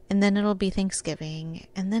 and then it'll be Thanksgiving,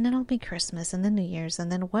 and then it'll be Christmas, and then New Year's,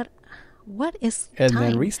 and then what is and time?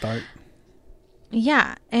 then restart.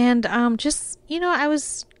 Yeah, and just, you know,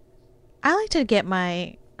 I like to get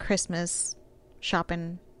my Christmas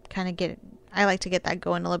shopping, I like to get that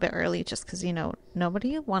going a little bit early, just because, you know,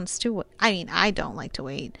 nobody wants to. I mean, I don't like to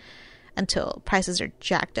wait until prices are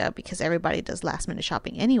jacked up, because everybody does last minute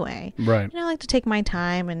shopping anyway. Right. And I like to take my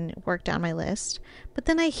time and work down my list. But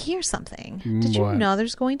then I hear something. Did you know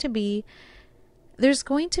there's going to be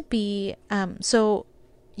so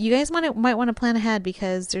you guys might want to plan ahead,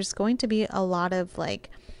 because there's going to be a lot of like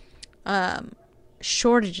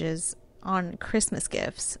shortages on Christmas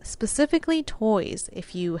gifts, specifically toys.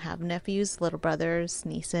 If you have nephews, little brothers,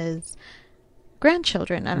 nieces,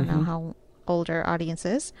 grandchildren, I don't know how old our audience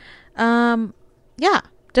is. Yeah,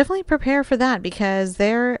 definitely prepare for that, because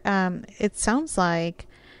it sounds like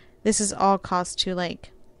this is all caused to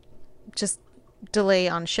like just delay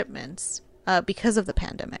on shipments because of the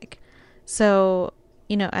pandemic. So,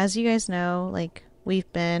 you know, as you guys know, like,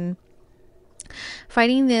 we've been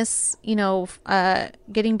fighting this, you know,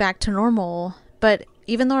 getting back to normal. But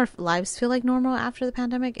even though our lives feel like normal after the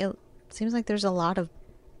pandemic, it seems like there's a lot of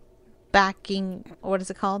what is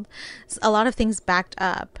it called? A lot of things backed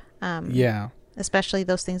up. Yeah. Especially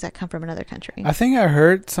those things that come from another country. I think I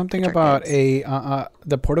heard something about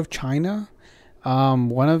the port of China.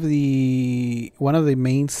 One of the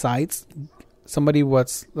main sites, somebody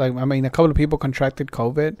was like, I mean, a couple of people contracted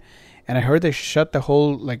COVID, and I heard they shut the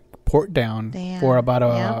whole like port down for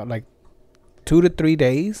about like 2 to 3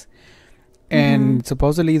 days, and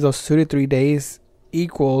supposedly those 2 to 3 days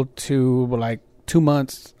equal to like 2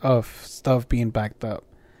 months of stuff being backed up.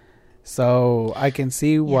 So I can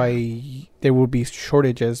see why there will be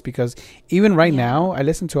shortages, because even right now, I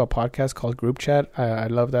listen to a podcast called Group Chat. I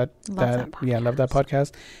love that. I love that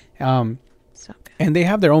podcast. So good. And they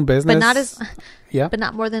have their own business, but not as but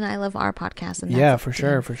not more than I love our podcast. And yeah, for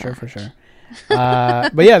sure.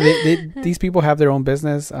 But yeah, these people have their own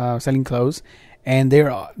business selling clothes, and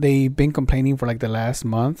they've been complaining for like the last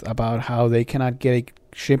month about how they cannot get a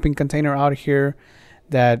shipping container out here.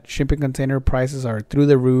 That shipping container prices are through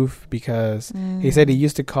the roof, because he said it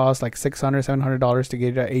used to cost like $600-$700 to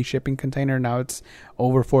get a shipping container. Now it's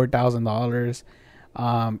over $4,000.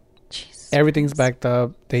 Everything's backed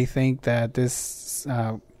up. They think that this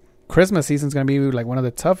Christmas season is going to be like one of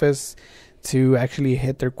the toughest to actually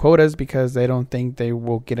hit their quotas because they don't think they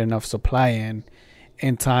will get enough supply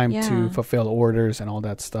in time to fulfill orders and all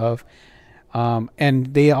that stuff.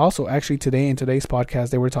 And they also actually today in today's podcast,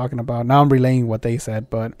 they were talking about, now I'm relaying what they said,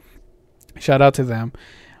 but shout out to them.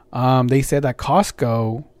 They said that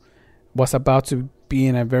Costco was about to be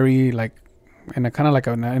in a very like, in a kind of like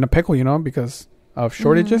in a pickle, you know, because of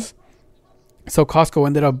shortages. So Costco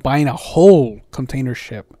ended up buying a whole container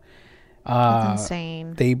ship. That's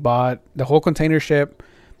insane. They bought the whole container ship.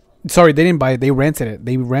 Sorry, they didn't buy it. They rented it.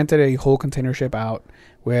 They rented a whole container ship out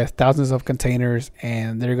with thousands of containers,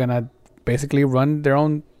 and they're gonna basically run their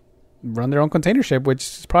own container ship, which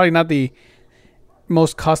is probably not the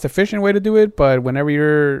most cost efficient way to do it. But whenever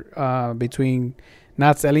you're between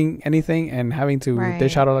not selling anything and having to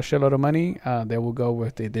dish out a shitload of money, they will go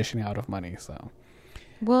with the dishing out of money. So,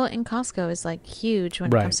 well, and Costco is like huge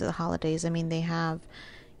when it comes to the holidays. I mean, they have,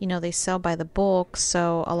 you know, they sell by the bulk.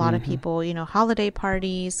 So a lot of people, you know, holiday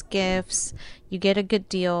parties, gifts, you get a good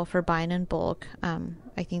deal for buying in bulk.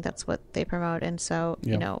 I think that's what they promote. And so,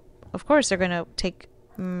 you know, of course they're going to take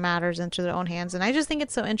matters into their own hands. And I just think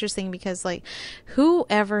it's so interesting because like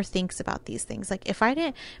whoever thinks about these things, like if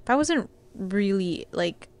I wasn't really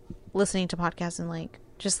like listening to podcasts and like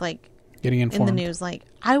just like getting informed in the news, like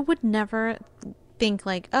I would never think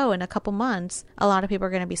like, oh, in a couple months a lot of people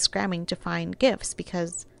are going to be scrambling to find gifts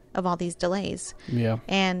because of all these delays.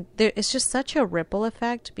 And it's just such a ripple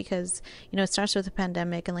effect because, you know, it starts with the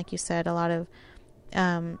pandemic, and like you said, a lot of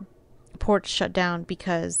ports shut down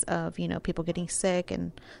because of, you know, people getting sick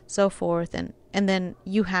and so forth, and then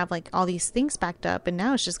you have like all these things backed up, and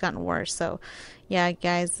now it's just gotten worse. So yeah,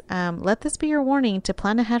 guys, let this be your warning to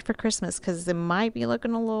plan ahead for Christmas because it might be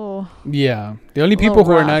looking a little the only people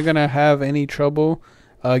who are not gonna have any trouble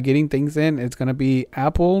getting things in, it's gonna be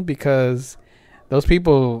Apple, because those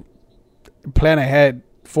people plan ahead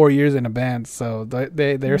 4 years in advance, so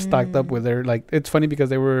they're stocked up with their, like, it's funny because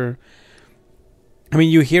they were, I mean,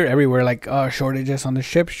 you hear everywhere like, shortages on the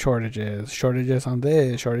ship, shortages on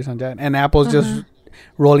this, shortages on that, and Apple's just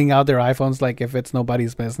rolling out their iPhones like if it's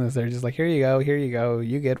nobody's business. They're just like, here you go,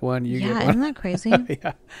 you get one, you get one. Isn't that crazy?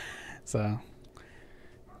 So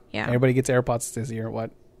everybody gets AirPods this year.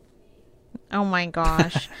 What? Oh my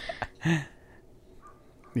gosh.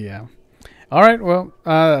 All right, well,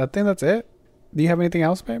 I think that's it. Do you have anything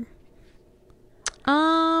else, babe?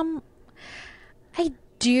 I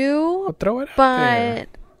do. I'll throw it out there.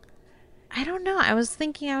 But I don't know. I was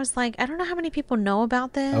like, I don't know how many people know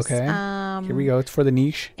about this. Okay. Here we go. It's for the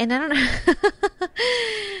niche. And I don't know.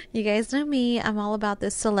 You guys know me. I'm all about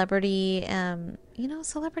this celebrity, you know,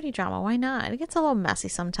 celebrity drama. Why not? It gets a little messy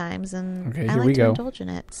sometimes, and I like to indulge in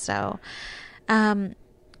it. So,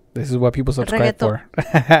 this is what people subscribe for.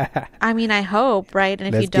 I mean, I hope, right?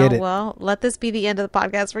 And if you don't, well, let this be the end of the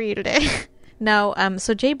podcast for you today. No,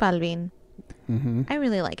 so J Balvin, I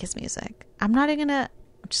really like his music. I'm not even gonna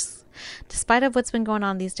just, despite of what's been going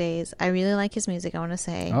on these days, I really like his music. I want to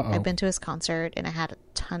say I've been to his concert and I had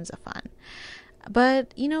tons of fun.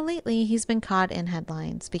 But you know, lately he's been caught in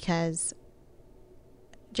headlines because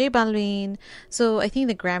J Balvin. So I think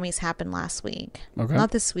the Grammys happened last week.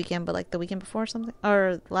 Not this weekend, but like the weekend before or something,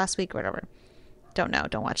 or last week or whatever. Don't know.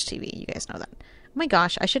 Don't watch TV. You guys know that. Oh my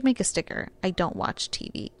gosh, I should make a sticker. I don't watch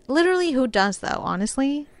TV. Literally, who does though?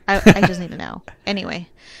 Honestly, I just need to know. Anyway,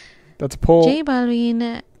 that's a poll. J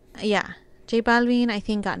Balvin, J Balvin, I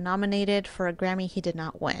think got nominated for a Grammy. He did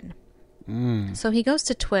not win. So he goes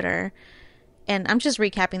to Twitter, and I'm just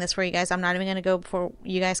recapping this for you guys. I'm not even going to go before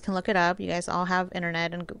you guys can look it up. You guys all have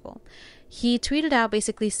internet and Google. He tweeted out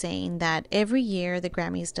basically saying that every year the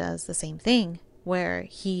Grammys does the same thing, where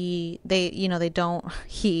Mr.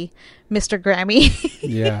 Grammy.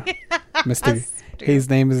 His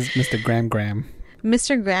name is Mr. Graham.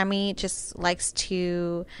 Mr. Grammy just likes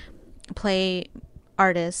to play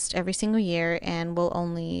artists every single year and will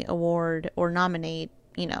only award or nominate,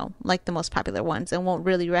 you know, like the most popular ones, and won't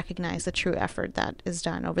really recognize the true effort that is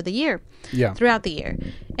done over the year. Throughout the year.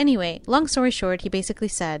 Anyway, long story short, he basically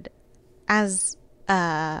said, as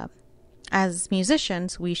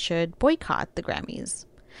musicians, we should boycott the Grammys.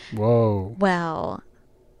 Whoa. Well,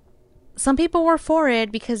 some people were for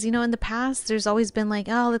it because, you know, in the past, there's always been like,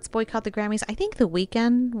 oh, let's boycott the Grammys. I think The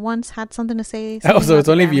Weeknd once had something to say. So it's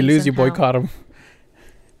only if you lose, you boycott them.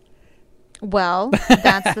 Well,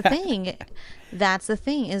 that's the thing. That's the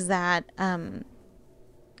thing, is that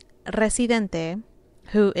Residente,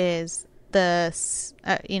 who is the,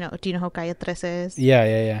 you know, do you know who Ch.33 is?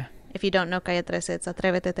 Yeah. If you don't know Ch.33, it's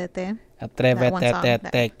Atrévete Tete. Atrévete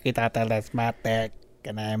Tete, quítate las mates,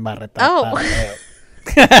 que nadie más Oh!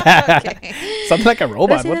 Okay. Sounds like a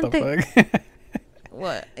robot. What the Residente. fuck?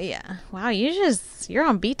 What? Yeah. Wow. You're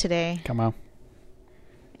on beat today. Come on.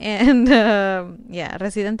 And yeah,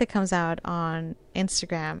 Residente comes out on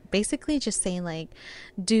Instagram, basically just saying like,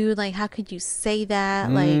 "Dude, like, how could you say that?"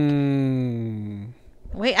 Like,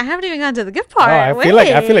 wait, I haven't even gotten to the good part. Oh, I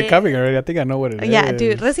feel it coming already. I think I know what it is. Yeah,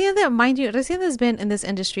 dude. Residente, mind you, Residente has been in this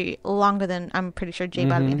industry longer than I'm pretty sure J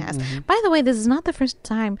Balvin has. By the way, this is not the first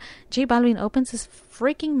time J Balvin opens his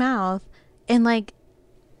freaking mouth and like,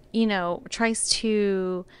 you know, tries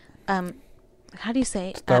to, how do you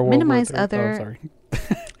say, minimize other.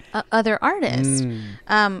 Other artists.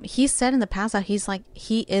 He said in the past that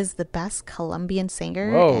he is the best Colombian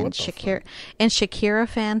singer. Whoa, and Shakira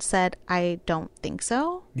fans said, I don't think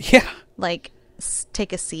so. Yeah. Like,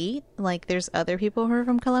 take a seat. Like, there's other people who are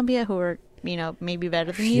from Colombia who are, you know, maybe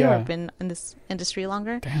better than you or have been in this industry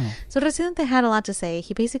longer. Damn. So Residente had a lot to say.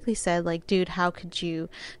 He basically said, like, dude, how could you?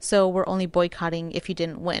 So we're only boycotting if you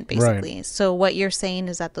didn't win, basically. Right. So what you're saying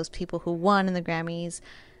is that those people who won in the Grammys,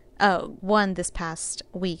 won this past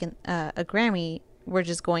week a Grammy, we're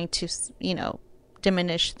just going to, you know,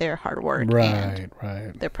 diminish their hard work and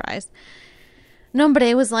their prize. No, but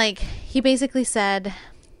it was like, he basically said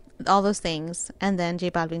all those things, and then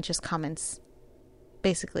J Balvin just comments,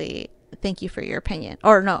 basically, thank you for your opinion.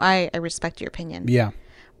 Or no, I respect your opinion. Yeah.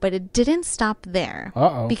 But it didn't stop there.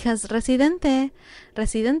 Uh-oh. Because Residente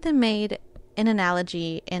made an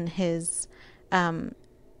analogy in his Instagram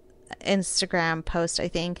post, I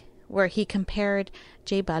think, where he compared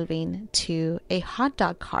J Balvin to a hot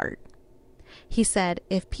dog cart. He said,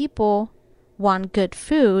 if people want good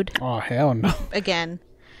food... Oh, hell no. Again,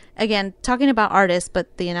 talking about artists,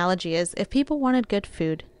 but the analogy is, if people wanted good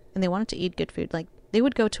food and they wanted to eat good food, like, they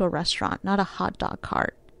would go to a restaurant, not a hot dog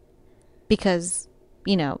cart. Because,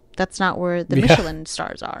 you know, that's not where the Michelin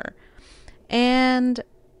stars are. And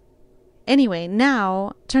anyway,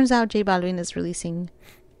 now, turns out J Balvin is releasing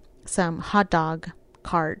some hot dog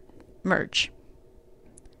cart merch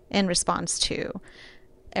in response to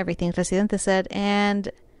everything Residente said. And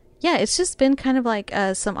yeah, it's just been kind of like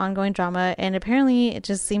some ongoing drama, and apparently it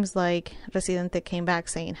just seems like Residente came back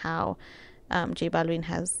saying how J Balvin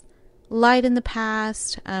has lied in the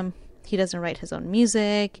past. He doesn't write his own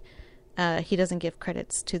music. He doesn't give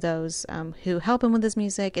credits to those who help him with his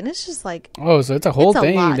music, and it's just like, oh, so it's a whole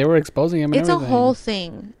thing. They were exposing him and everything. It's a whole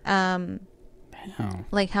thing.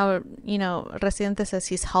 Like how, you know, Residente says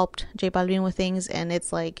he's helped J Balvin with things, and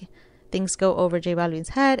it's like things go over J Balvin's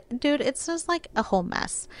head. Dude, it's just like a whole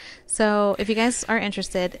mess. So if you guys are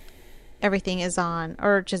interested, everything is on,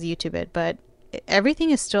 or just YouTube it, but everything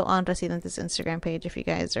is still on Residente's Instagram page if you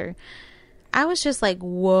guys are. I was just like,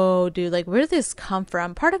 whoa, dude, like, where did this come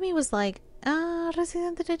from? Part of me was like,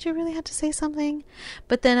 Residente, did you really have to say something?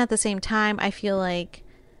 But then at the same time, I feel like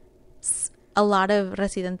a lot of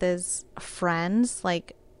Residente's friends,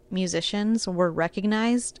 like musicians, were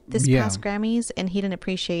recognized this past Grammys, and he didn't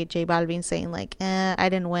appreciate J Balvin saying like, I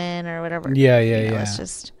didn't win or whatever. It's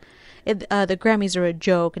just, the Grammys are a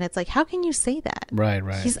joke, and it's like, how can you say that? Right.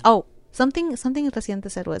 Something Residente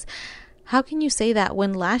said was, how can you say that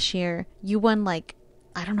when last year you won like,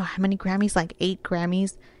 I don't know how many Grammys, like 8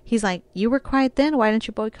 Grammys. He's like, you were quiet then, why didn't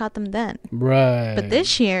you boycott them then? Right. But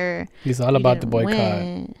this year, he's all about the boycott.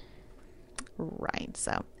 Win. Right.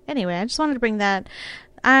 So anyway, I just wanted to bring that.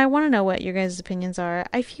 I want to know what your guys' opinions are.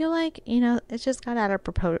 I feel like, you know, it's just got out of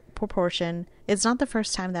proportion. It's not the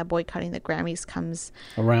first time that boycotting the Grammys comes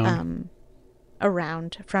around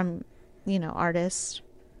from, you know, artists,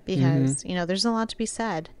 because, you know, there's a lot to be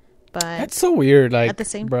said. But that's so weird. Like, at the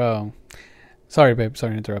same bro. Sorry, babe.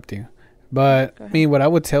 Sorry to interrupt you. But I mean, what I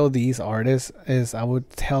would tell these artists is, I would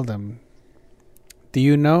tell them, do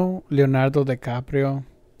you know Leonardo DiCaprio?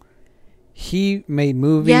 He made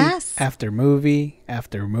movie after movie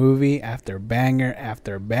after movie after banger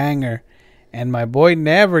after banger, and my boy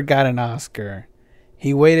never got an Oscar.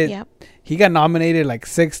 He waited. Yep. He got nominated like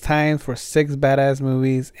 6 times for 6 badass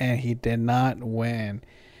movies, and he did not win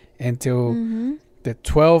until the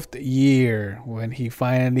 12th year when he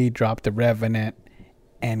finally dropped The Revenant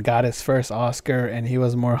and got his first Oscar, and he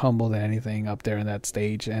was more humble than anything up there in that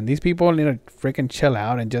stage. And these people need to freaking chill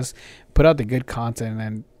out and just put out the good content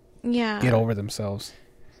and get over themselves.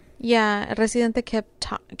 Yeah, Residente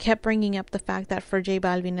kept bringing up the fact that for J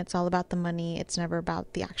Balvin, it's all about the money. It's never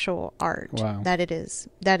about the actual art that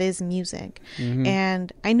is music.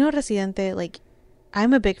 And I know Residente, like,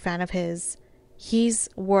 I'm a big fan of his. He's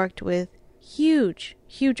worked with huge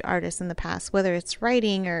artists in the past, whether it's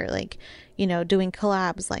writing or, like, you know, doing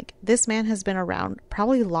collabs. Like, this man has been around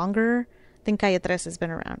probably longer than Ch.33 has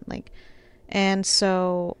been around. Like, and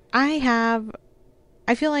so I have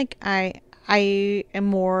I feel like I am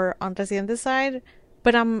more on Residente's side,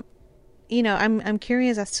 but I'm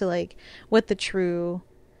curious as to like what the true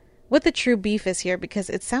beef is here, because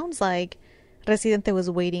it sounds like Residente was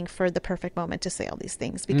waiting for the perfect moment to say all these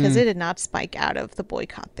things, because it did not spike out of the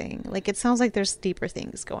boycott thing. Like, it sounds like there's deeper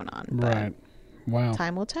things going on. Right. Wow.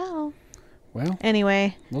 Time will tell. Well.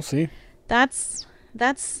 Anyway, we'll see. That's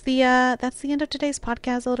the end of today's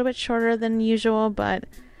podcast. A little bit shorter than usual, but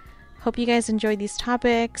hope you guys enjoyed these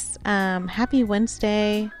topics. Happy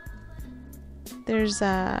Wednesday. There's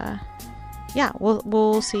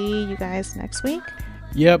we'll see you guys next week.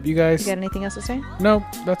 Yep, you guys. You got anything else to say? Nope,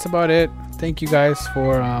 that's about it. Thank you guys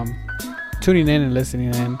for tuning in and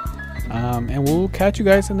listening in. And we'll catch you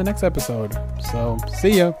guys in the next episode. So,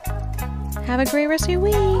 see ya. Have a great rest of your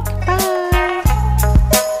week. Bye.